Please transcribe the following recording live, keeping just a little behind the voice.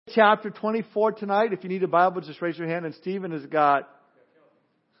Chapter 24 tonight. If you need a Bible, just raise your hand. And Stephen has got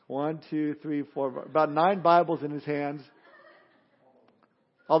 1, 2, 3, 4, about 9 Bibles in his hands.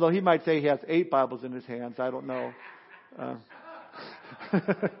 Although he might say he has 8 Bibles in his hands. I don't know.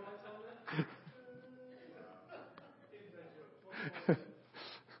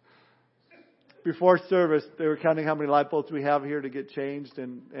 Before service, they were counting how many light bulbs we have here to get changed,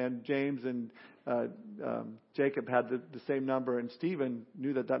 and James and Jacob had the same number, and Stephen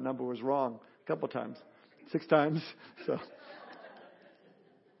knew that number was wrong a couple times, 6 times. So.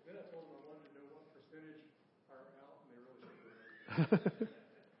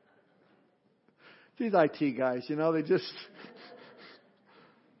 These IT guys, they just...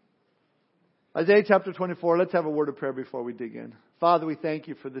 Isaiah chapter 24, let's have a word of prayer before we dig in. Father, we thank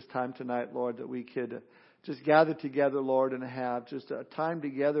you for this time tonight, Lord, that we could just gather together, Lord, and have just a time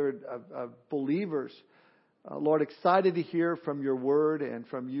together of believers. Lord, excited to hear from your word and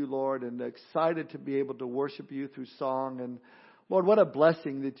from you, Lord, and excited to be able to worship you through song. And Lord, what a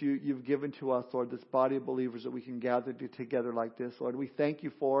blessing that you've given to us, Lord, this body of believers that we can gather together like this. Lord, we thank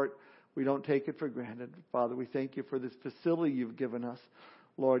you for it. We don't take it for granted. Father, we thank you for this facility you've given us,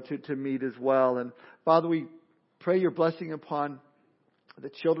 Lord, to meet as well. And Father, we pray your blessing upon the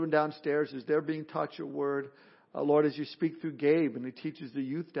children downstairs as they're being taught your word. Lord, as you speak through Gabe and he teaches the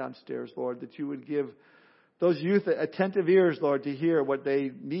youth downstairs, Lord, that you would give those youth attentive ears, Lord, to hear what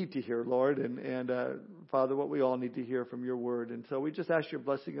they need to hear, Lord. And Father, what we all need to hear from your word. And so we just ask your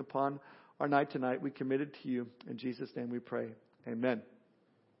blessing upon our night tonight. We commit it to you. In Jesus' name we pray. Amen.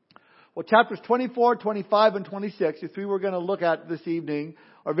 Well, chapters 24, 25, and 26, the 3 we're going to look at this evening,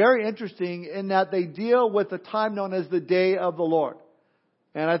 are very interesting in that they deal with a time known as the Day of the Lord.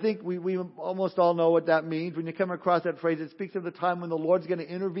 And I think we almost all know what that means. When you come across that phrase, it speaks of the time when the Lord's going to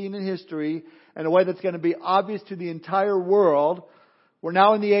intervene in history in a way that's going to be obvious to the entire world. We're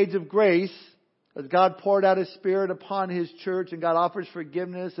now in the age of grace, as God poured out His Spirit upon His church, and God offers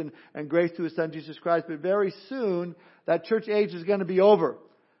forgiveness and grace through His Son, Jesus Christ. But very soon, that church age is going to be over.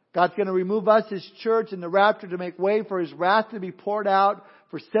 God's going to remove us, His church, in the rapture to make way for His wrath to be poured out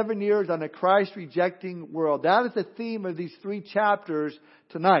for 7 years on a Christ-rejecting world. That is the theme of these 3 chapters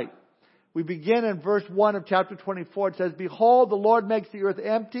tonight. We begin in verse 1 of chapter 24. It says, "Behold, the Lord makes the earth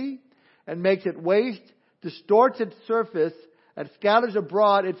empty and makes it waste, distorts its surface, and scatters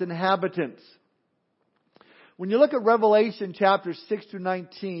abroad its inhabitants." When you look at Revelation chapters 6 through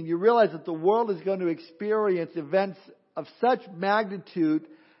 19, you realize that the world is going to experience events of such magnitude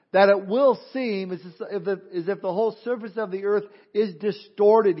that it will seem as if the whole surface of the earth is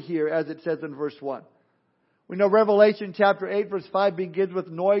distorted here, as it says in verse 1. We know Revelation chapter 8 verse 5 begins with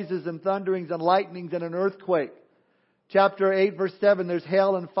noises and thunderings and lightnings and an earthquake. Chapter 8 verse 7, there's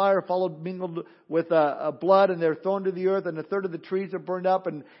hail and fire mingled with blood, and they're thrown to the earth, and 1/3 of the trees are burned up,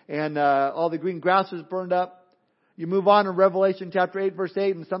 and all the green grass is burned up. You move on in Revelation chapter 8 verse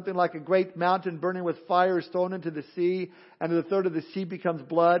 8, and something like a great mountain burning with fire is thrown into the sea, and 1/3 of the sea becomes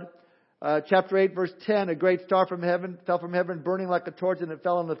blood. Chapter 8 verse 10, a great star from heaven fell from heaven burning like a torch, and it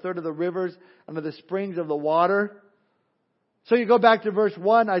fell on 1/3 of the rivers and of the springs of the water. So you go back to verse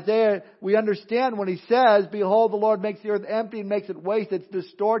 1, Isaiah, we understand when he says, "Behold, the Lord makes the earth empty and makes it waste. It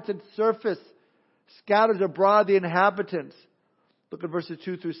distorts its surface, scatters abroad the inhabitants." Look at verses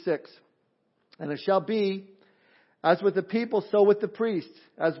 2 through 6. "And it shall be, as with the people, so with the priest.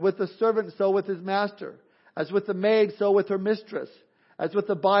 As with the servant, so with his master. As with the maid, so with her mistress. As with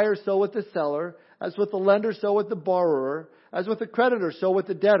the buyer, so with the seller. As with the lender, so with the borrower. As with the creditor, so with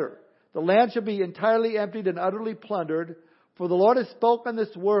the debtor. The land shall be entirely emptied and utterly plundered. For the Lord has spoken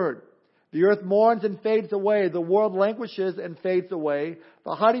this word. The earth mourns and fades away. The world languishes and fades away.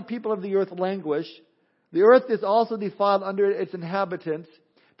 The haughty people of the earth languish. The earth is also defiled under its inhabitants,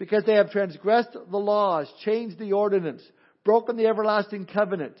 because they have transgressed the laws, changed the ordinance, broken the everlasting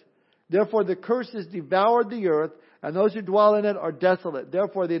covenant. Therefore the curse has devoured the earth, and those who dwell in it are desolate.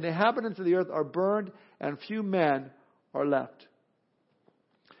 Therefore the inhabitants of the earth are burned, and few men are left."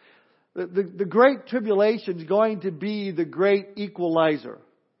 The great tribulation is going to be the great equalizer.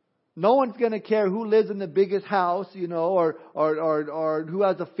 No one's going to care who lives in the biggest house, or who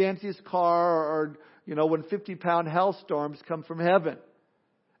has the fanciest car, or when 50-pound hailstorms come from heaven.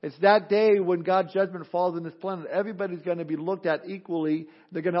 It's that day when God's judgment falls on this planet. Everybody's going to be looked at equally.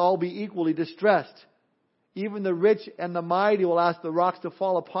 They're going to all be equally distressed. Even the rich and the mighty will ask the rocks to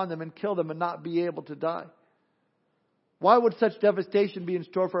fall upon them and kill them and not be able to die. Why would such devastation be in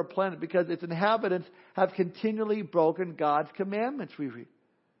store for a planet? Because its inhabitants have continually broken God's commandments, we read.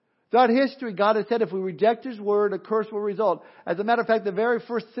 Throughout history, God has said if we reject His word, a curse will result. As a matter of fact, the very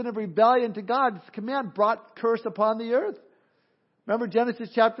first sin of rebellion to God's command brought curse upon the earth. Remember Genesis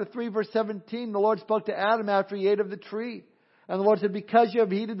chapter 3 verse 17, the Lord spoke to Adam after he ate of the tree. And the Lord said, because you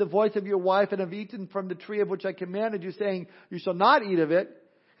have heeded the voice of your wife and have eaten from the tree of which I commanded you, saying, you shall not eat of it.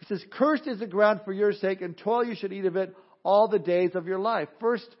 He says, cursed is the ground for your sake, and toil you should eat of it all the days of your life.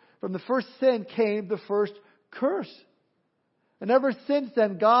 From the first sin came the first curse. And ever since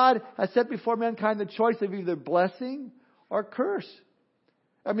then, God has set before mankind the choice of either blessing or curse.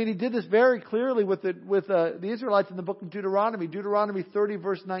 I mean, He did this very clearly with the Israelites in the book of Deuteronomy. Deuteronomy 30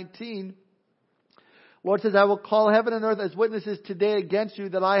 verse 19. Lord says, I will call heaven and earth as witnesses today against you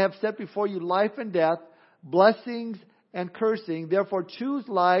that I have set before you life and death, blessings and cursing. Therefore choose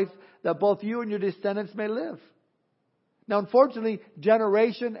life that both you and your descendants may live. Now, unfortunately,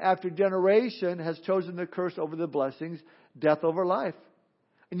 generation after generation has chosen the curse over the blessings, death over life.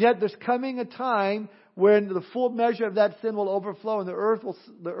 And yet there's coming a time when the full measure of that sin will overflow and the earth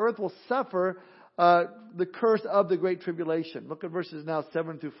will suffer the curse of the great tribulation. Look at verses now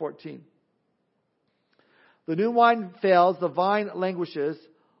 7 through 14. The new wine fails, the vine languishes,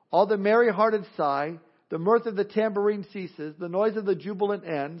 all the merry-hearted sigh, the mirth of the tambourine ceases, the noise of the jubilant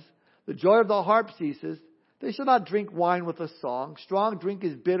ends, the joy of the harp ceases. They shall not drink wine with a song. Strong drink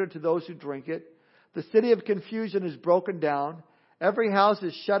is bitter to those who drink it. The city of confusion is broken down. Every house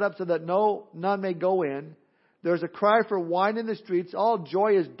is shut up so that none may go in. There is a cry for wine in the streets. All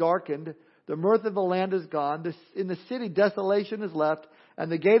joy is darkened. The mirth of the land is gone. In the city desolation is left,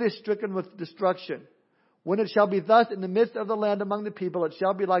 and the gate is stricken with destruction. When it shall be thus in the midst of the land among the people, it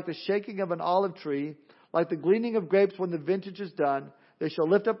shall be like the shaking of an olive tree, like the gleaning of grapes when the vintage is done. They shall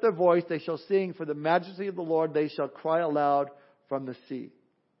lift up their voice, they shall sing for the majesty of the Lord, they shall cry aloud from the sea.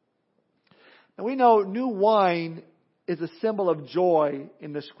 And we know new wine is a symbol of joy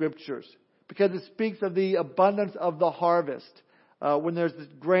in the Scriptures because it speaks of the abundance of the harvest. When there's this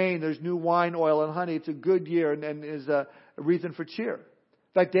grain, there's new wine, oil, and honey. It's a good year and is a reason for cheer.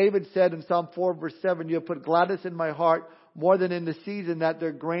 In fact, David said in Psalm 4 verse 7, you have put gladness in my heart more than in the season that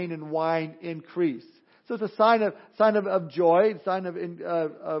their grain and wine increase. So it's a sign of joy, a sign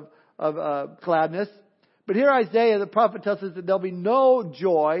of gladness. But here Isaiah, the prophet, tells us that there'll be no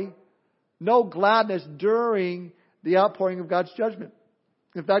joy, no gladness during the outpouring of God's judgment.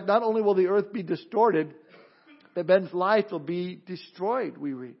 In fact, not only will the earth be distorted, but men's life will be destroyed,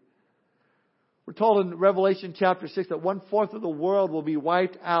 we read. We're told in Revelation chapter 6 that 1/4 of the world will be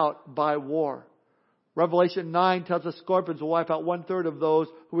wiped out by war. Revelation 9 tells us scorpions will wipe out 1/3 of those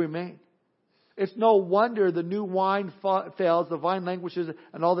who remain. It's no wonder the new wine fails, the vine languishes,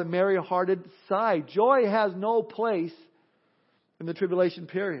 and all the merry-hearted sigh. Joy has no place in the tribulation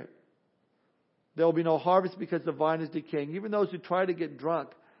period. There will be no harvest because the vine is decaying. Even those who try to get drunk,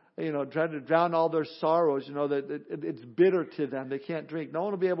 try to drown all their sorrows, that it's bitter to them. They can't drink. No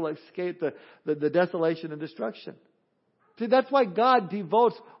one will be able to escape the desolation and destruction. See, that's why God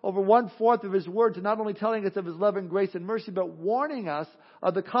devotes over 1/4 of His Word to not only telling us of His love and grace and mercy, but warning us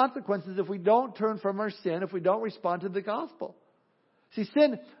of the consequences if we don't turn from our sin, if we don't respond to the gospel. See,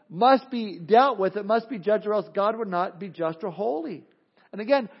 sin must be dealt with. It must be judged, or else God would not be just or holy. And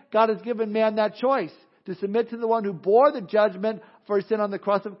again, God has given man that choice to submit to the one who bore the judgment for his sin on the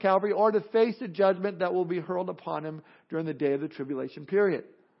cross of Calvary, or to face the judgment that will be hurled upon him during the day of the tribulation period.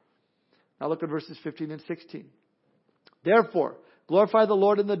 Now look at verses 15 and 16. Therefore, glorify the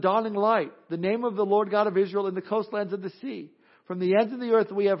Lord in the dawning light, the name of the Lord God of Israel in the coastlands of the sea. From the ends of the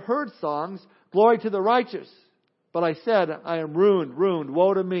earth we have heard songs, glory to the righteous. But I said, I am ruined, ruined,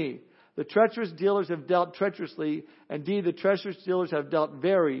 woe to me. The treacherous dealers have dealt treacherously. Indeed, the treacherous dealers have dealt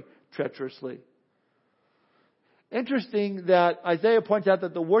very treacherously. Interesting that Isaiah points out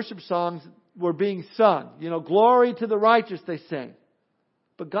that the worship songs were being sung. Glory to the righteous, they sang.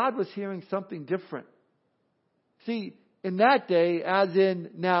 But God was hearing something different. See, in that day, as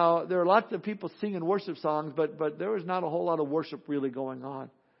in now, there are lots of people singing worship songs, but there was not a whole lot of worship really going on.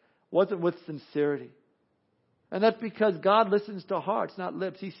 It wasn't with sincerity. And that's because God listens to hearts, not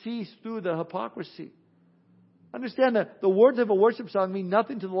lips. He sees through the hypocrisy. Understand that the words of a worship song mean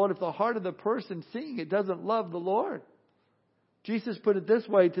nothing to the Lord if the heart of the person singing it doesn't love the Lord. Jesus put it this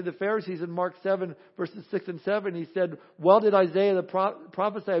way to the Pharisees in Mark 7 verses 6 and 7. He said, well did Isaiah the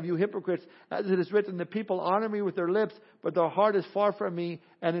prophesy of you hypocrites, as it is written, the people honor me with their lips, but their heart is far from me,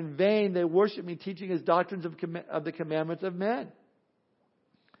 and in vain they worship me, teaching as doctrines of the commandments of men.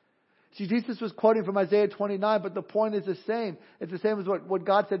 See, Jesus was quoting from Isaiah 29, but the point is the same. It's the same as what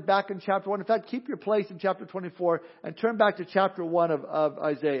God said back in chapter 1. In fact, keep your place in chapter 24 and turn back to chapter 1 of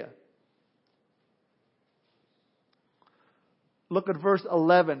Isaiah. Look at verse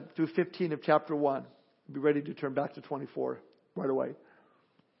 11 through 15 of chapter 1. Be ready to turn back to 24 right away.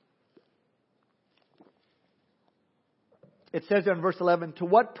 It says there in verse 11, to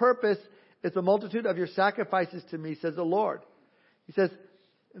what purpose is the multitude of your sacrifices to me, says the Lord. He says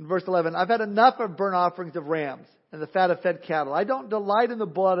in verse 11, I've had enough of burnt offerings of rams and the fat of fed cattle. I don't delight in the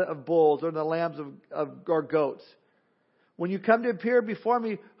blood of bulls or in the lambs or goats. When you come to appear before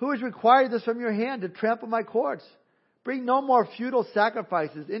me, who has required this from your hand to trample my courts? Bring no more futile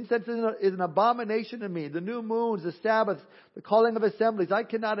sacrifices. Incense is an abomination to me. The new moons, the Sabbaths, the calling of assemblies. I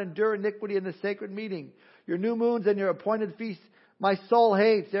cannot endure iniquity in the sacred meeting. Your new moons and your appointed feasts, my soul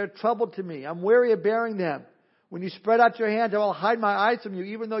hates. They're trouble to me. I'm weary of bearing them. When you spread out your hands, I will hide my eyes from you.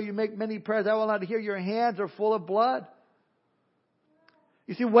 Even though you make many prayers, I will not hear. Your hands are full of blood.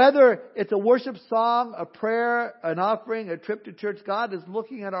 You see, whether it's a worship song, a prayer, an offering, a trip to church, God is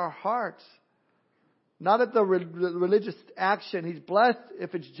looking at our hearts. Not at the religious action. He's blessed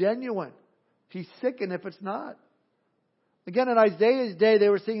if it's genuine. He's sickened if it's not. Again, in Isaiah's day, they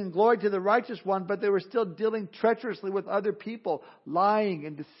were singing glory to the righteous one, but they were still dealing treacherously with other people, lying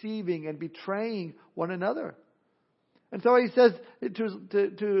and deceiving and betraying one another. And so he says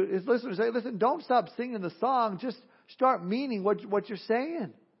to his listeners, hey, listen, don't stop singing the song. Just start meaning what you're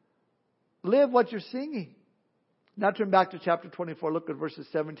saying. Live what you're singing. Now turn back to chapter 24. Look at verses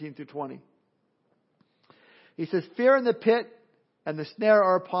 17 through 20. He says, fear in the pit and the snare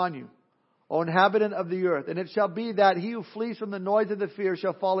are upon you, O inhabitant of the earth. And it shall be that he who flees from the noise of the fear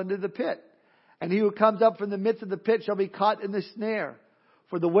shall fall into the pit. And he who comes up from the midst of the pit shall be caught in the snare.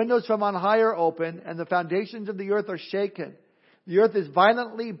 For the windows from on high are open, and the foundations of the earth are shaken. The earth is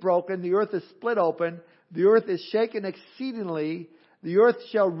violently broken, the earth is split open, the earth is shaken exceedingly. The earth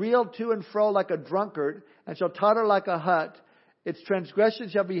shall reel to and fro like a drunkard, and shall totter like a hut. Its transgression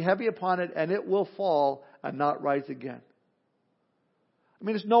shall be heavy upon it, and it will fall and not rise again. I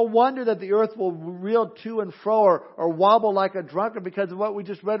mean, it's no wonder that the earth will reel to and fro or wobble like a drunkard because of what we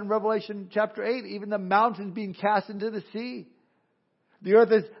just read in Revelation chapter 8. Even the mountains being cast into the sea. The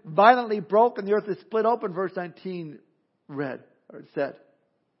earth is violently broken. The earth is split open, verse 19 said.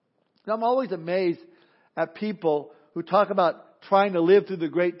 Now, I'm always amazed at people who talk about trying to live through the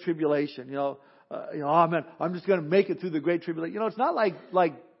Great Tribulation. Oh man, I'm just going to make it through the Great Tribulation. It's not like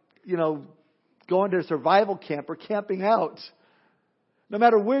going to a survival camp or camping out. No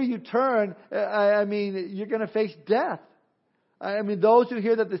matter where you turn, you're going to face death. Those who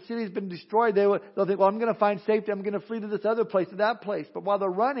hear that the city's been destroyed, they'll think, well, I'm going to find safety. I'm going to flee to this other place, to that place. But while they're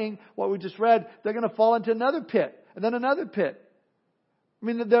running, what we just read, they're going to fall into another pit and then another pit.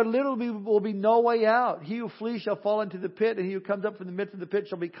 There literally will be no way out. He who flees shall fall into the pit, and he who comes up from the midst of the pit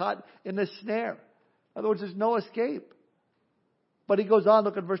shall be caught in the snare. In other words, there's no escape. But he goes on,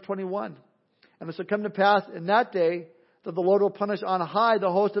 look at verse 21. And it shall come to pass in that day that the Lord will punish on high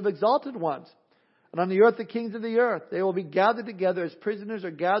the host of exalted ones. And on the earth the kings of the earth. They will be gathered together as prisoners are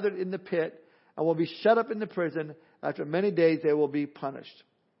gathered in the pit, and will be shut up in the prison. After many days they will be punished.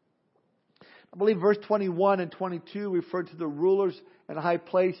 I believe verse 21 and 22 refer to the rulers and high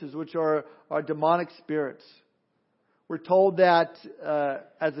places, which are demonic spirits. We're told that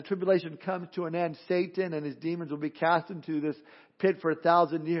as the tribulation comes to an end, Satan and his demons will be cast into this pit for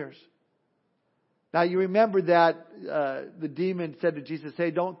 1,000 years. Now you remember that the demon said to Jesus,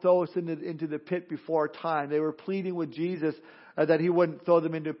 hey, don't throw us into the pit before our time. They were pleading with Jesus that he wouldn't throw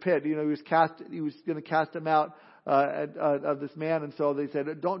them into a pit. He was going to cast them out of this man. And so they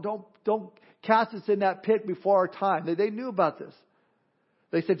said, don't cast us in that pit before our time. They knew about this.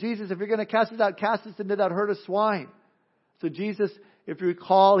 They said, Jesus, if you're going to cast us out, cast us into that herd of swine. So Jesus, if you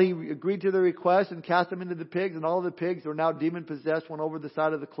recall, he agreed to the request and cast them into the pigs, and all of the pigs were now demon-possessed, went over the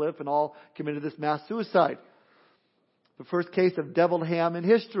side of the cliff, and all committed this mass suicide. The first case of deviled ham in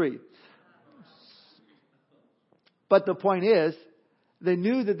history. But the point is, they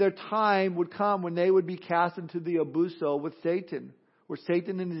knew that their time would come when they would be cast into the abuso with Satan, where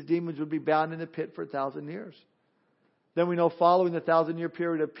Satan and his demons would be bound in a pit for 1,000 years. Then we know following the 1,000-year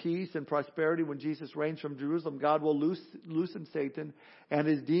period of peace and prosperity, when Jesus reigns from Jerusalem, God will loosen Satan and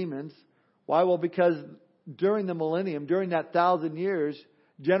his demons. Why? Well, because during the millennium, during that 1,000 years,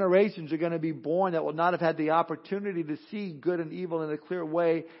 generations are going to be born that will not have had the opportunity to see good and evil in a clear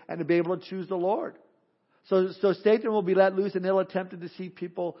way and to be able to choose the Lord. So Satan will be let loose, and he'll attempt to deceive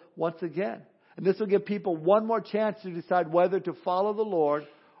people once again. And this will give people one more chance to decide whether to follow the Lord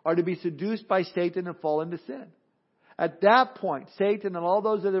or to be seduced by Satan and fall into sin. At that point, Satan and all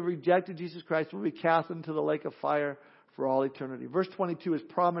those that have rejected Jesus Christ will be cast into the lake of fire for all eternity. Verse 22 is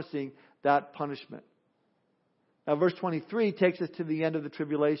promising that punishment. Now, verse 23 takes us to the end of the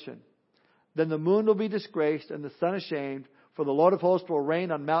tribulation. Then the moon will be disgraced and the sun ashamed, for the Lord of hosts will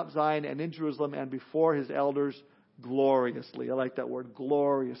reign on Mount Zion and in Jerusalem and before his elders gloriously. I like that word,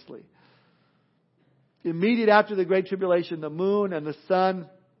 gloriously. Immediate after the Great Tribulation, the moon and the sun,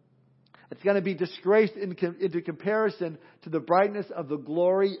 it's going to be disgraced into comparison to the brightness of the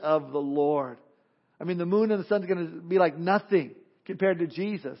glory of the Lord. I mean, the moon and the sun are going to be like nothing compared to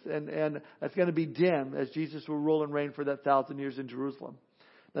Jesus. And it's going to be dim as Jesus will rule and reign for that 1,000 years in Jerusalem.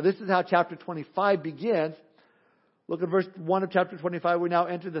 Now, this is how chapter 25 begins. Look at verse 1 of chapter 25. We now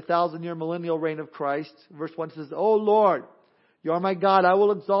enter the 1,000-year millennial reign of Christ. Verse 1 says, O Lord, you are my God. I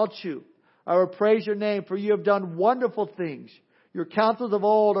will exalt you. I will praise your name, for you have done wonderful things. Your counsels of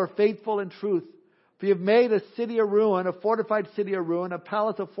old are faithful and truth. For you have made a city a ruin, a fortified city a ruin, a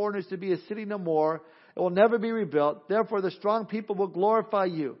palace of foreigners to be a city no more. It will never be rebuilt. Therefore the strong people will glorify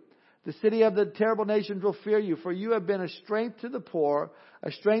you. The city of the terrible nations will fear you, for you have been a strength to the poor,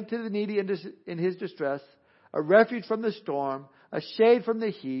 a strength to the needy in his distress, a refuge from the storm, a shade from the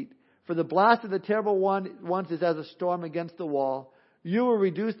heat. For the blast of the terrible ones is as a storm against the wall. You will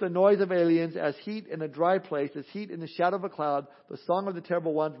reduce the noise of aliens as heat in a dry place, as heat in the shadow of a cloud. The song of the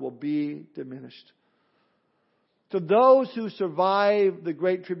terrible ones will be diminished. So those who survive the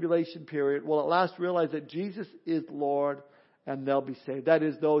Great Tribulation period will at last realize that Jesus is Lord and they'll be saved. That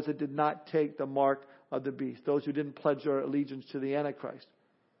is, those that did not take the mark of the beast. Those who didn't pledge their allegiance to the Antichrist.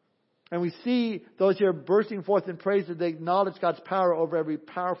 And we see those here bursting forth in praise as they acknowledge God's power over every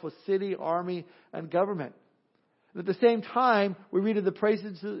powerful city, army, and government. And at the same time, we read of the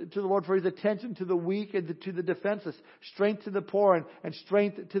praises to the Lord for His attention to the weak and to the defenseless, strength to the poor and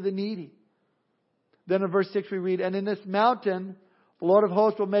strength to the needy. Then in verse 6 we read, And in this mountain the Lord of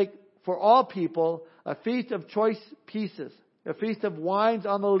hosts will make for all people a feast of choice pieces, a feast of wines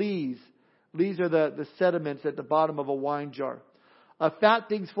on the lees. Lees are the sediments at the bottom of a wine jar. Of fat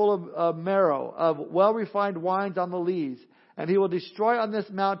things full of marrow, of well-refined wines on the lees. And He will destroy on this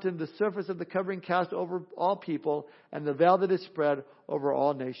mountain the surface of the covering cast over all people, and the veil that is spread over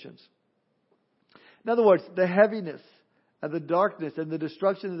all nations. In other words, the heaviness and the darkness and the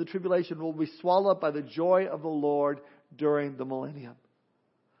destruction of the tribulation will be swallowed up by the joy of the Lord during the millennium.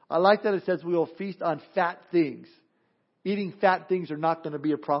 I like that it says we will feast on fat things. Eating fat things are not going to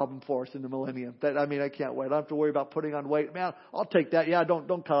be a problem for us in the millennium. I can't wait. I don't have to worry about putting on weight. Man, I'll take that. Yeah, don't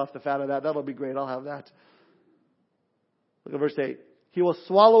cut off the fat of that. That'll be great. I'll have that. Look at verse 8. He will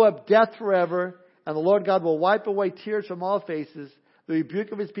swallow up death forever, and the Lord God will wipe away tears from all faces. The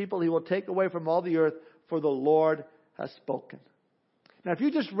rebuke of His people He will take away from all the earth, for the Lord has spoken. Now, if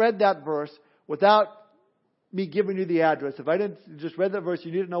you just read that verse without me giving you the address, if I didn't just read that verse,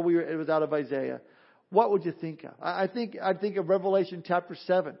 you didn't know it was out of Isaiah, what would you think of? I'd think of Revelation chapter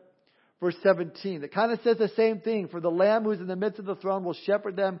 7, verse 17. It kind of says the same thing. For the Lamb who is in the midst of the throne will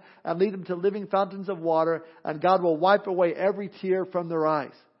shepherd them and lead them to living fountains of water, and God will wipe away every tear from their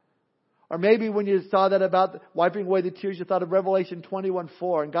eyes. Or maybe when you saw that about wiping away the tears, you thought of Revelation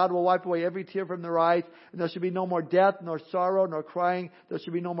 21:4. And God will wipe away every tear from their eyes, and there shall be no more death, nor sorrow, nor crying. There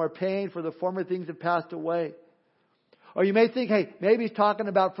shall be no more pain, for the former things have passed away. Or you may think, hey, maybe He's talking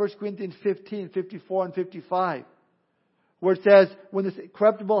about 1 Corinthians 15, 54 and 55. Where it says, when this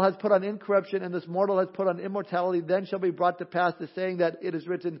corruptible has put on incorruption and this mortal has put on immortality, then shall be brought to pass the saying that it is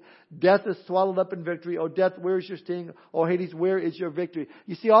written, Death is swallowed up in victory. O death, where is your sting? O Hades, where is your victory?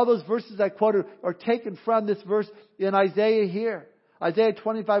 You see, all those verses I quoted are taken from this verse in Isaiah here. Isaiah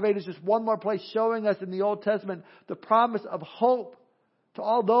 25:8 is just one more place showing us in the Old Testament the promise of hope to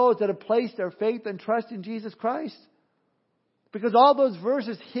all those that have placed their faith and trust in Jesus Christ. Because all those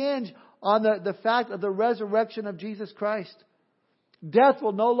verses hinge on the fact of the resurrection of Jesus Christ. Death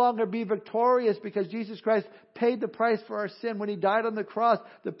will no longer be victorious because Jesus Christ paid the price for our sin. When He died on the cross,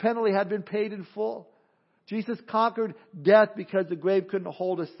 the penalty had been paid in full. Jesus conquered death because the grave couldn't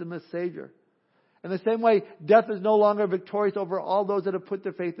hold a sinless Savior. In the same way, death is no longer victorious over all those that have put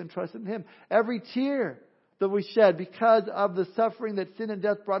their faith and trust in Him. Every tear that we shed because of the suffering that sin and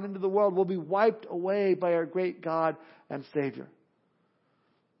death brought into the world will be wiped away by our great God and Savior.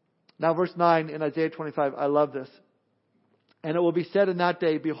 Now verse 9 in Isaiah 25, I love this. And it will be said in that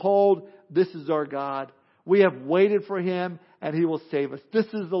day, Behold, this is our God. We have waited for Him and He will save us. This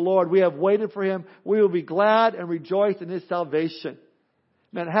is the Lord. We have waited for Him. We will be glad and rejoice in His salvation.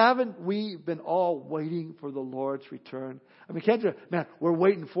 Man, haven't we been all waiting for the Lord's return? Can't you? Man, we're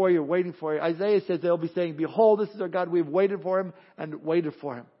waiting for you, waiting for you. Isaiah says they'll be saying, Behold, this is our God. We've waited for Him and waited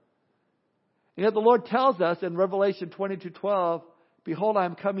for Him. And yet the Lord tells us in Revelation 22:12, Behold, I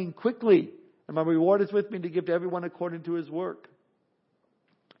am coming quickly, and my reward is with me to give to everyone according to his work.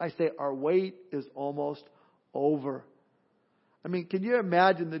 I say our wait is almost over. Can you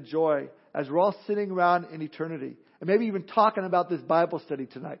imagine the joy as we're all sitting around in eternity, and maybe even talking about this Bible study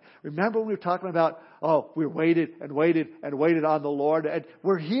tonight. Remember when we were talking about, we waited and waited and waited on the Lord, and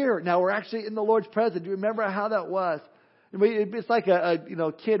we're here. Now we're actually in the Lord's presence. Do you remember how that was? It's like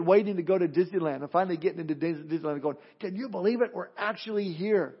a kid waiting to go to Disneyland and finally getting into Disneyland and going, can you believe it? We're actually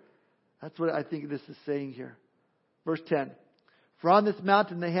here. That's what I think this is saying here. Verse 10. For on this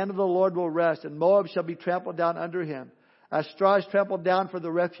mountain the hand of the Lord will rest, and Moab shall be trampled down under him, as straw is trampled down for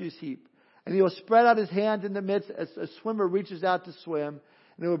the refuse heap. And he will spread out his hands in the midst as a swimmer reaches out to swim.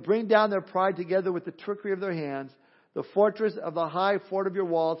 And he will bring down their pride together with the trickery of their hands. The fortress of the high fort of your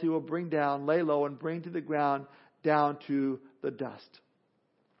walls he will bring down, lay low, and bring to the ground, down to the dust.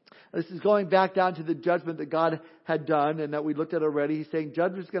 This is going back down to the judgment that God had done and that we looked at already. He's saying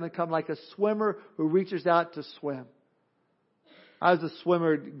judgment is going to come like a swimmer who reaches out to swim. I was a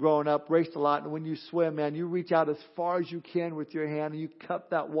swimmer growing up, raced a lot, and when you swim, man, you reach out as far as you can with your hand, and you cup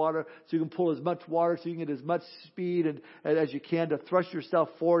that water so you can pull as much water so you can get as much speed and as you can to thrust yourself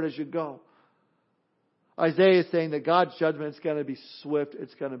forward as you go. Isaiah is saying that God's judgment is going to be swift,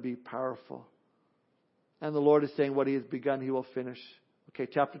 it's going to be powerful. And the Lord is saying what He has begun, He will finish. Okay,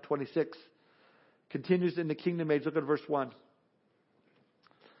 chapter 26 continues in the kingdom age. Look at verse 1.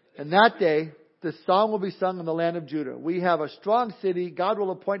 And that day, the song will be sung in the land of Judah. We have a strong city. God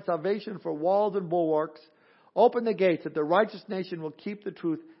will appoint salvation for walls and bulwarks. Open the gates that the righteous nation will keep the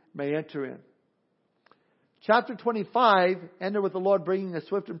truth may enter in. Chapter 25 ended with the Lord bringing a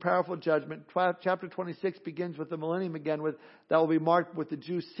swift and powerful judgment. Chapter 26 begins with the millennium again, that will be marked with the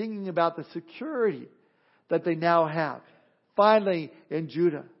Jews singing about the security that they now have. Finally, in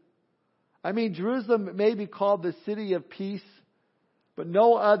Judah. I mean, Jerusalem may be called the city of peace, but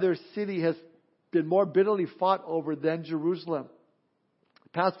no other city has been more bitterly fought over than Jerusalem. The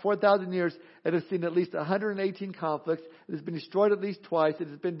past 4,000 years, it has seen at least 118 conflicts. It has been destroyed at least twice. It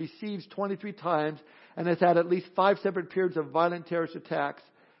has been besieged 23 times and has had at least 5 separate periods of violent terrorist attacks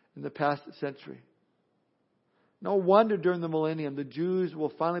in the past century. No wonder during the millennium, the Jews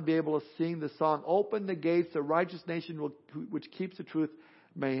will finally be able to sing the song, "Open the gates, the righteous nation which keeps the truth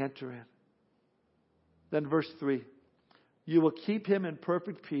may enter in." Then verse 3, you will keep him in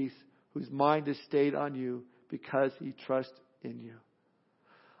perfect peace whose mind is stayed on you because he trusts in you.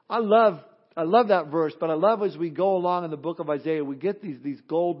 I love that verse, but I love as we go along in the book of Isaiah, we get these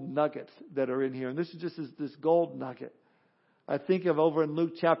gold nuggets that are in here. And this is just this gold nugget. I think of over in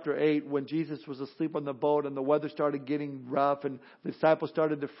Luke chapter 8 when Jesus was asleep on the boat and the weather started getting rough and the disciples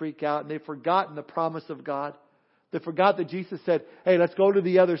started to freak out and they'd forgotten the promise of God. They forgot that Jesus said, hey, let's go to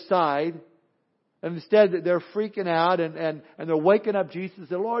the other side. And instead, they're freaking out and they're waking up Jesus and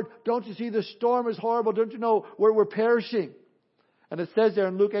say, Lord, don't you see the storm is horrible? Don't you know we're perishing? And it says there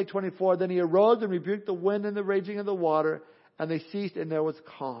in Luke 8:24, then he arose and rebuked the wind and the raging of the water, and they ceased and there was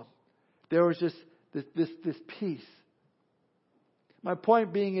calm. There was just this peace. My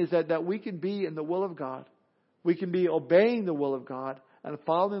point being is that we can be in the will of God. We can be obeying the will of God and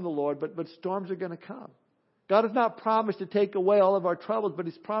following the Lord, but storms are going to come. God has not promised to take away all of our troubles, but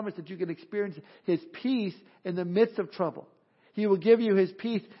He's promised that you can experience His peace in the midst of trouble. He will give you His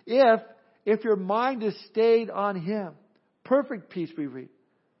peace if your mind is stayed on Him. Perfect peace, we read.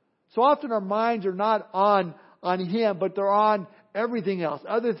 So often our minds are not on Him, but they're on everything else,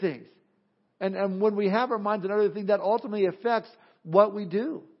 other things. And when we have our minds on other things, that ultimately affects what we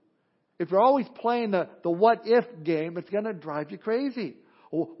do. If you're always playing the what if game, it's going to drive you crazy.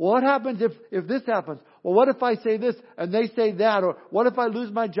 Well, what happens if this happens? Well, what if I say this and they say that? Or what if I lose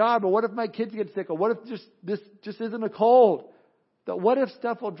my job? Or what if my kids get sick? Or what if this just isn't a cold? The what if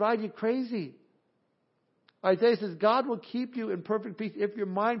stuff will drive you crazy. Isaiah says God will keep you in perfect peace if your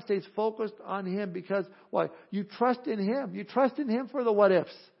mind stays focused on Him because, why? You trust in Him. You trust in Him for the what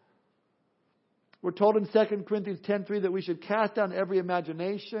ifs. We're told in 2 Corinthians 10:3 that we should cast down every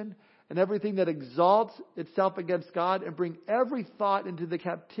imagination and everything that exalts itself against God and bring every thought into the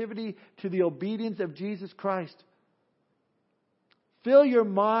captivity to the obedience of Jesus Christ. Fill your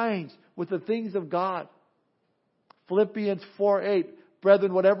minds with the things of God. Philippians 4:8,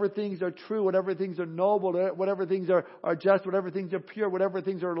 brethren, whatever things are true, whatever things are noble, whatever things are just, whatever things are pure, whatever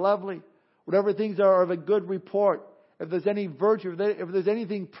things are lovely, whatever things are of a good report, if there's any virtue, if there's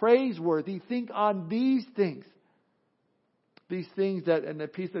anything praiseworthy, think on these things. These things and the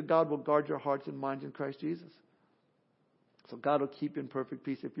peace of God will guard your hearts and minds in Christ Jesus. So God will keep you in perfect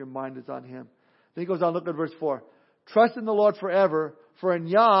peace if your mind is on Him. Then he goes on, look at verse 4. Trust in the Lord forever, for in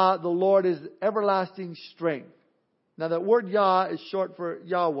Yah the Lord is everlasting strength. Now that word Yah is short for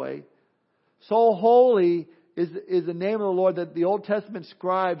Yahweh. So holy is the name of the Lord that the Old Testament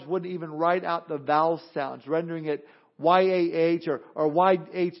scribes wouldn't even write out the vowel sounds, rendering it YAH or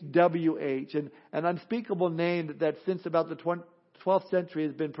YHWH, an unspeakable name that since about the 12th century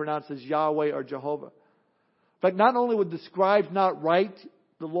has been pronounced as Yahweh or Jehovah. In fact, not only would the scribes not write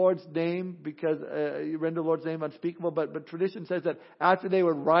the Lord's name because you render the Lord's name unspeakable, but tradition says that after they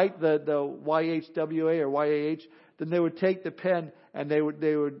would write the YHWA or YAH, then they would take the pen and they would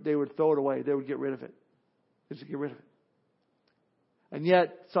throw it away. They would get rid of it. Just get rid of it. And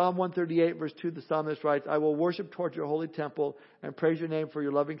yet, Psalm 138 verse 2, the psalmist writes, I will worship towards your holy temple and praise your name for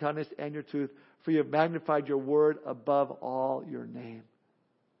your loving kindness and your truth, for you have magnified your word above all your name.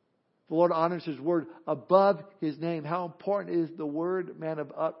 The Lord honors His word above His name. How important is the word, man,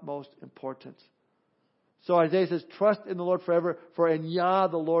 of utmost importance. So Isaiah says, trust in the Lord forever, for in Yah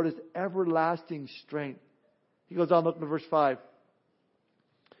the Lord is everlasting strength. He goes on, look at verse 5.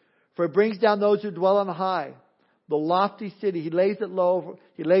 For it brings down those who dwell on high, the lofty city. He lays it low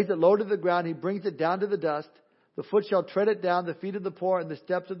to the ground. He brings it down to the dust. The foot shall tread it down, the feet of the poor and the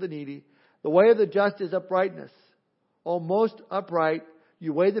steps of the needy. The way of the just is uprightness. O most upright,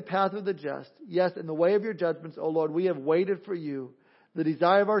 you weigh the path of the just. Yes, in the way of your judgments, O Lord, we have waited for you. The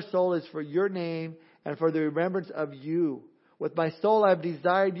desire of our soul is for your name and for the remembrance of you. With my soul I have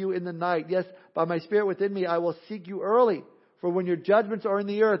desired you in the night. Yes, by my spirit within me I will seek you early. For when your judgments are in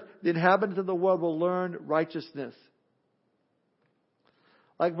the earth, the inhabitants of the world will learn righteousness.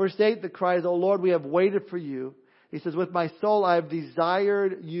 Like verse 8, the cry is, O Lord, we have waited for you. He says, with my soul I have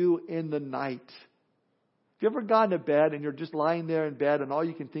desired you in the night. Have you ever gone to bed and you're just lying there in bed and all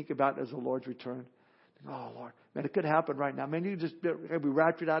you can think about is the Lord's return? Oh, Lord, man, it could happen right now. Man, you just be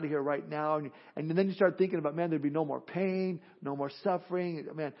raptured out of here right now. And then you start thinking about, man, there'd be no more pain, no more suffering.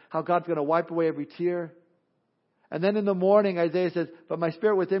 Man, how God's going to wipe away every tear. And then in the morning, Isaiah says, but my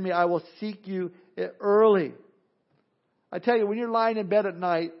spirit within me, I will seek you early. I tell you, when you're lying in bed at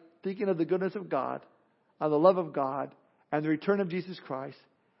night, thinking of the goodness of God, of the love of God, and the return of Jesus Christ,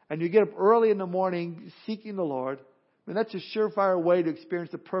 and you get up early in the morning seeking the Lord, I mean, that's a surefire way to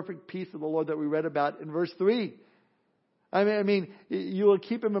experience the perfect peace of the Lord that we read about in verse 3. I mean, you will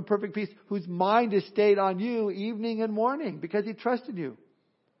keep Him in perfect peace, whose mind is stayed on you evening and morning, because He trusted you.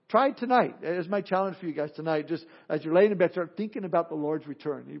 Try it tonight. It's my challenge for you guys tonight. Just as you're laying in bed, start thinking about the Lord's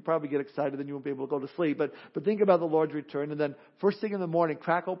return. You probably get excited, then you won't be able to go to sleep. But think about the Lord's return, and then first thing in the morning,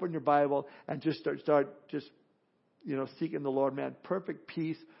 crack open your Bible and just start seeking the Lord. Man, perfect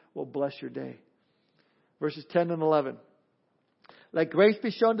peace will bless your day. Verses 10 and 11. Let grace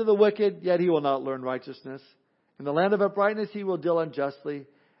be shown to the wicked, yet he will not learn righteousness. In the land of uprightness he will deal unjustly,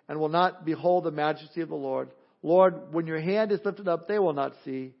 and will not behold the majesty of the Lord. Lord, when your hand is lifted up, they will not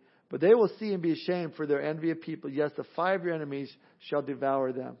see, but they will see and be ashamed for their envy of people. Yes, the fire of your enemies shall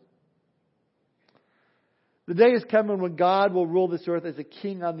devour them. The day is coming when God will rule this earth as a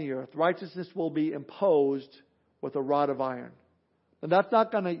king on the earth. Righteousness will be imposed with a rod of iron. And that's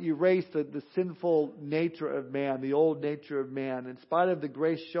not going to erase the sinful nature of man, the old nature of man. In spite of the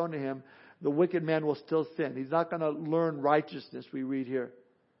grace shown to him, the wicked man will still sin. He's not going to learn righteousness, we read here.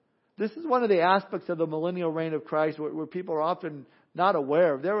 This is one of the aspects of the millennial reign of Christ where people are often not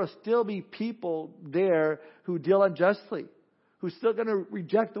aware of. There will still be people there who deal unjustly, who's still going to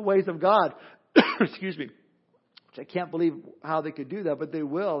reject the ways of God. Excuse me. Which I can't believe how they could do that, but they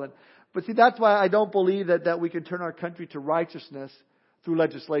will. But see, that's why I don't believe that we can turn our country to righteousness through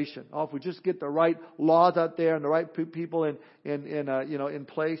legislation. Oh, if we just get the right laws out there and the right people in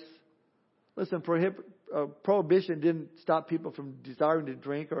place. Listen, prohibition didn't stop people from desiring to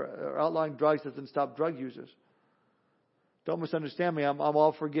drink, or outlawing drugs doesn't stop drug users. Don't misunderstand me. I'm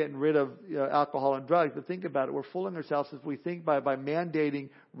all for getting rid of alcohol and drugs, but think about it. We're fooling ourselves if we think by mandating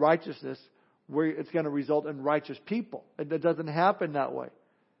righteousness, it's going to result in righteous people. It doesn't happen that way.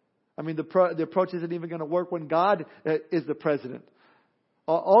 I mean, the approach isn't even going to work when God is the president.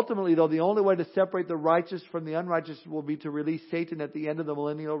 Ultimately, though, the only way to separate the righteous from the unrighteous will be to release Satan at the end of the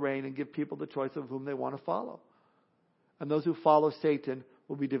millennial reign and give people the choice of whom they want to follow. And those who follow Satan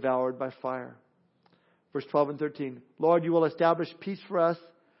will be devoured by fire. Verse 12 and 13. Lord, you will establish peace for us.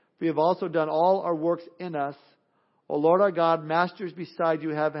 For you have also done all our works in us. O Lord our God, masters beside you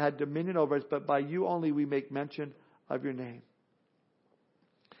have had dominion over us, but by you only we make mention of your name.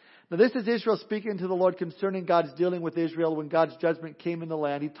 Now this is Israel speaking to the Lord concerning God's dealing with Israel when God's judgment came in the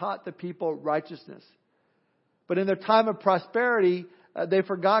land. He taught the people righteousness. But in their time of prosperity, they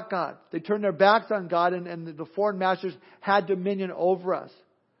forgot God. They turned their backs on God, and the foreign masters had dominion over us.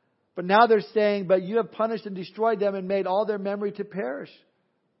 But now they're saying, but you have punished and destroyed them and made all their memory to perish.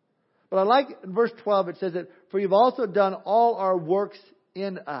 But I like in verse 12, it says that, for you've also done all our works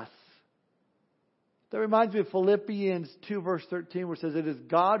in us. That reminds me of Philippians 2 verse 13 where it says, it is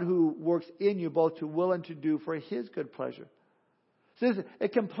God who works in you both to will and to do for His good pleasure. It says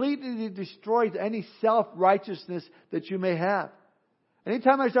it completely destroys any self-righteousness that you may have.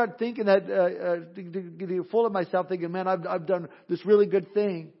 Anytime I start thinking that, getting full of myself, thinking, man, I've done this really good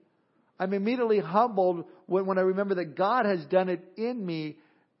thing, I'm immediately humbled when I remember that God has done it in me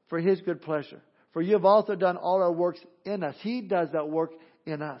for His good pleasure. For you have also done all our works in us. He does that work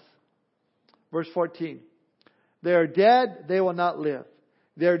in us. Verse 14. They are dead, they will not live.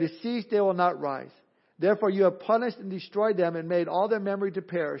 They are deceased, they will not rise. Therefore you have punished and destroyed them and made all their memory to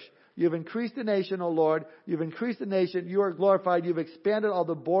perish. You have increased the nation, O Lord. You have increased the nation. You are glorified. You have expanded all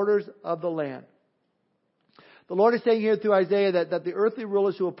the borders of the land. The Lord is saying here through Isaiah that the earthly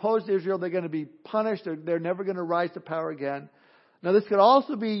rulers who opposed Israel, they're going to be punished. They're never going to rise to power again. Now this could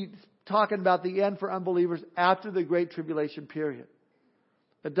also be talking about the end for unbelievers after the Great Tribulation period.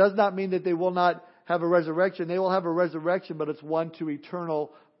 It does not mean that they will not have a resurrection. They will have a resurrection, but it's one to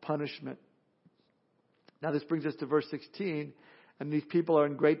eternal punishment. Now this brings us to verse 16. And these people are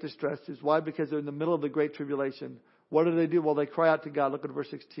in great distress. Why? Because they're in the middle of the Great Tribulation. What do? Well, they cry out to God. Look at verse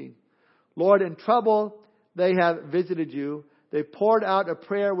 16. Lord, in trouble they have visited you. They poured out a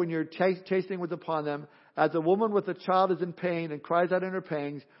prayer when your chastening was upon them. As a woman with a child is in pain and cries out in her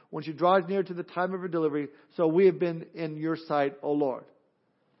pangs, when she draws near to the time of her delivery, so we have been in your sight, O Lord.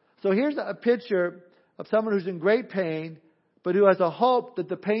 So here's a picture of someone who's in great pain, but who has a hope that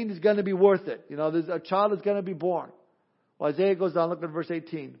the pain is going to be worth it. You know, a child is going to be born. Well, Isaiah goes on, look at verse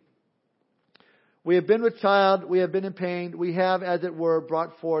 18. We have been with child, we have been in pain, we have, as it were,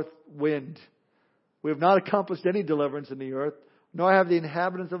 brought forth wind. We have not accomplished any deliverance in the earth, nor have the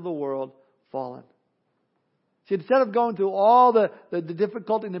inhabitants of the world fallen. See, instead of going through all the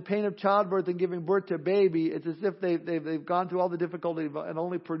difficulty and the pain of childbirth and giving birth to a baby, it's as if they've gone through all the difficulty and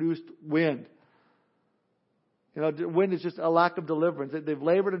only produced wind. You know, wind is just a lack of deliverance. They've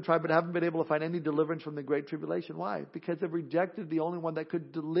labored and tried, but haven't been able to find any deliverance from the Great Tribulation. Why? Because they've rejected the only one that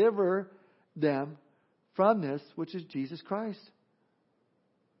could deliver them from this, which is Jesus Christ.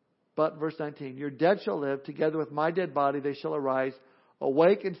 But, verse 19, your dead shall live, together with my dead body they shall arise.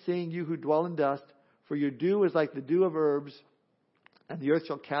 Awake and sing, you who dwell in dust, for your dew is like the dew of herbs, and the earth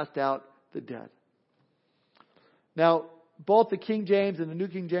shall cast out the dead. Now, both the King James and the New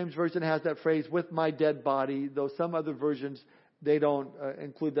King James Version has that phrase, with my dead body, though some other versions, they don't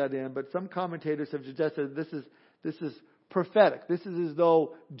include that in. But some commentators have suggested this is prophetic. This is as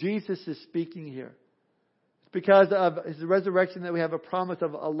though Jesus is speaking here. It's because of His resurrection that we have a promise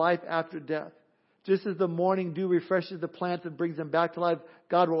of a life after death. Just as the morning dew refreshes the plants and brings them back to life,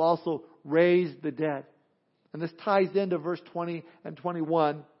 God will also raise the dead. And this ties into verse 20 and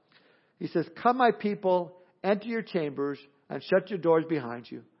 21. He says, come my people, enter your chambers and shut your doors behind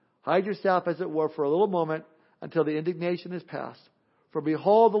you. Hide yourself, as it were, for a little moment until the indignation is past. For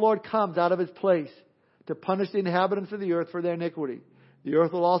behold, the Lord comes out of His place to punish the inhabitants of the earth for their iniquity. The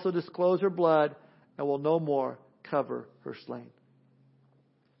earth will also disclose her blood and will no more cover her slain.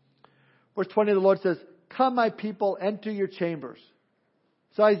 Verse 20, the Lord says, come my people, enter your chambers.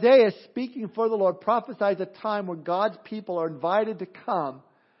 So Isaiah, speaking for the Lord, prophesies a time where God's people are invited to come,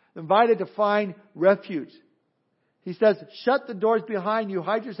 invited to find refuge. He says, shut the doors behind you,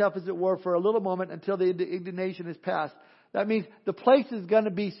 hide yourself, as it were, for a little moment until the indignation is past. That means the place is going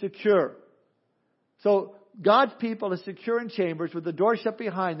to be secure. So God's people are secure in chambers with the door shut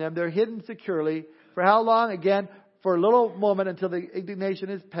behind them. They're hidden securely. For how long? Again, for a little moment until the indignation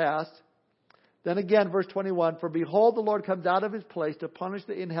is past. Then again, verse 21, for behold, the Lord comes out of His place to punish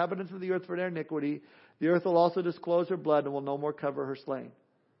the inhabitants of the earth for their iniquity. The earth will also disclose her blood and will no more cover her slain.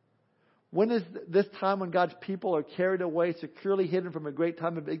 When is this time when God's people are carried away, securely hidden from a great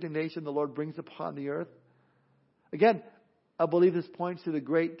time of indignation the Lord brings upon the earth? Again, I believe this points to the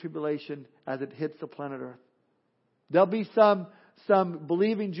Great Tribulation as it hits the planet Earth. There'll be some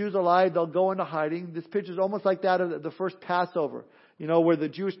believing Jews alive. They'll go into hiding. This picture is almost like that of the first Passover. You know, where the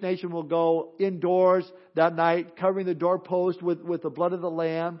Jewish nation will go indoors that night, covering the doorpost with the blood of the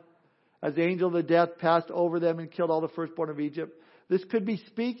Lamb, as the angel of death passed over them and killed all the firstborn of Egypt. This could be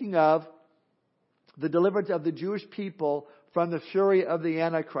speaking of the deliverance of the Jewish people from the fury of the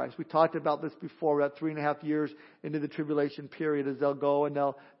Antichrist. We talked about this before, about 3.5 years into the tribulation period, as they'll go and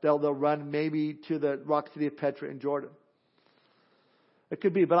they'll run maybe to the rock city of Petra in Jordan. It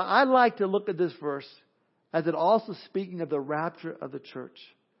could be. But I like to look at this verse as it also speaking of the rapture of the church.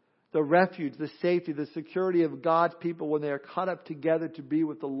 The refuge, the safety, the security of God's people when they are caught up together to be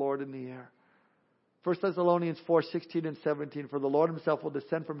with the Lord in the air. 1 Thessalonians 4:16 and 17. For the Lord himself will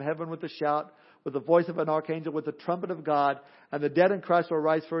descend from heaven with a shout, with the voice of an archangel, with the trumpet of God, and the dead in Christ will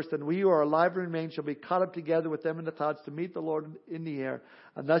rise first, and we who are alive and remain shall be caught up together with them in the clouds to meet the Lord in the air,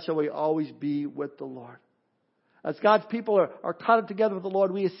 and thus shall we always be with the Lord. As God's people are caught up together with the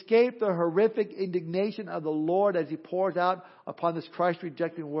Lord, we escape the horrific indignation of the Lord as He pours out upon this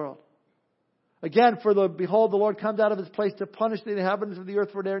Christ-rejecting world. Again, behold, the Lord comes out of His place to punish the inhabitants of the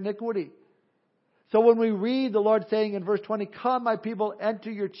earth for their iniquity. So when we read the Lord saying in verse 20, come, my people,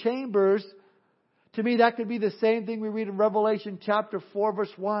 enter your chambers, to me that could be the same thing we read in Revelation chapter 4,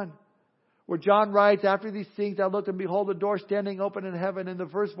 verse 1. Where John writes, after these things I looked, and behold, a door standing open in heaven. And the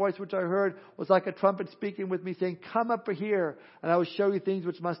first voice which I heard was like a trumpet speaking with me, saying, come up here, and I will show you things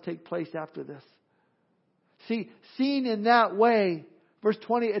which must take place after this. See, seen in that way, verse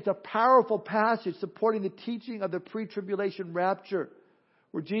 20, it's a powerful passage supporting the teaching of the pre-tribulation rapture,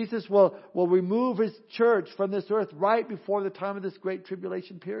 where Jesus will remove His church from this earth right before the time of this great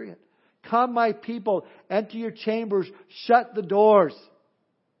tribulation period. Come, my people, enter your chambers, shut the doors.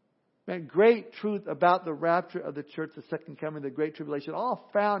 Man, great truth about the rapture of the church, the second coming, the great tribulation, all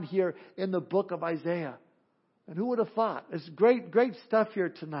found here in the book of Isaiah. And who would have thought? It's great stuff here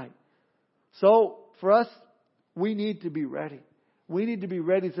tonight. So, for us, we need to be ready. We need to be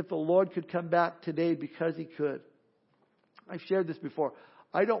ready as if the Lord could come back today, because He could. I've shared this before.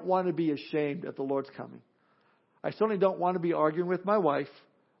 I don't want to be ashamed at the Lord's coming. I certainly don't want to be arguing with my wife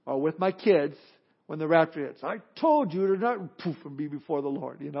or with my kids when the rapture hits. I told you to not poof and be before the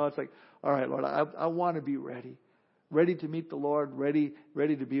Lord. You know, it's like, all right, Lord, I want to be ready. Ready to meet the Lord, ready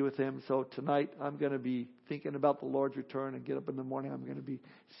to be with Him. So tonight I'm going to be thinking about the Lord's return, and get up in the morning, I'm going to be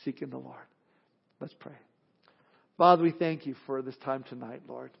seeking the Lord. Let's pray. Father, we thank You for this time tonight,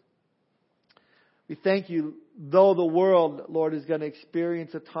 Lord. We thank You, though the world, Lord, is going to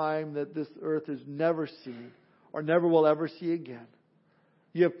experience a time that this earth has never seen or never will ever see again.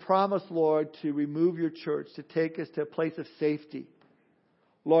 You have promised, Lord, to remove Your church, to take us to a place of safety.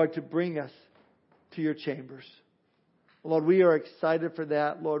 Lord, to bring us to Your chambers. Lord, we are excited for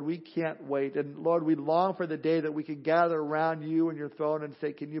that. Lord, we can't wait. And Lord, we long for the day that we can gather around You and Your throne and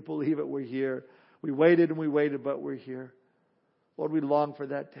say, can you believe it? We're here. We waited, but we're here. Lord, we long for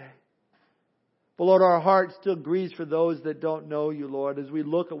that day. But Lord, our heart still grieves for those that don't know You, Lord. As we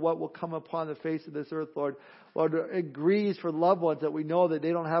look at what will come upon the face of this earth, Lord, it grieves for loved ones that we know that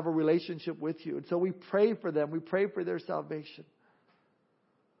they don't have a relationship with You. And so we pray for them. We pray for their salvation.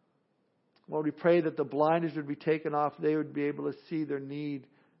 Lord, we pray that the blinders would be taken off. They would be able to see their need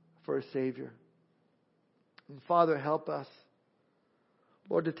for a Savior. And Father, help us,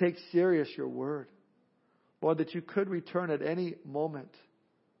 Lord, to take serious Your word. Lord, that You could return at any moment.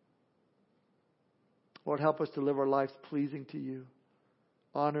 Lord, help us to live our lives pleasing to You,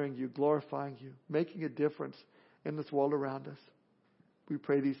 honoring You, glorifying You, making a difference in this world around us. We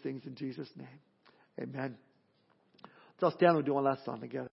pray these things in Jesus' name. Amen. Let's all stand and do one last song together.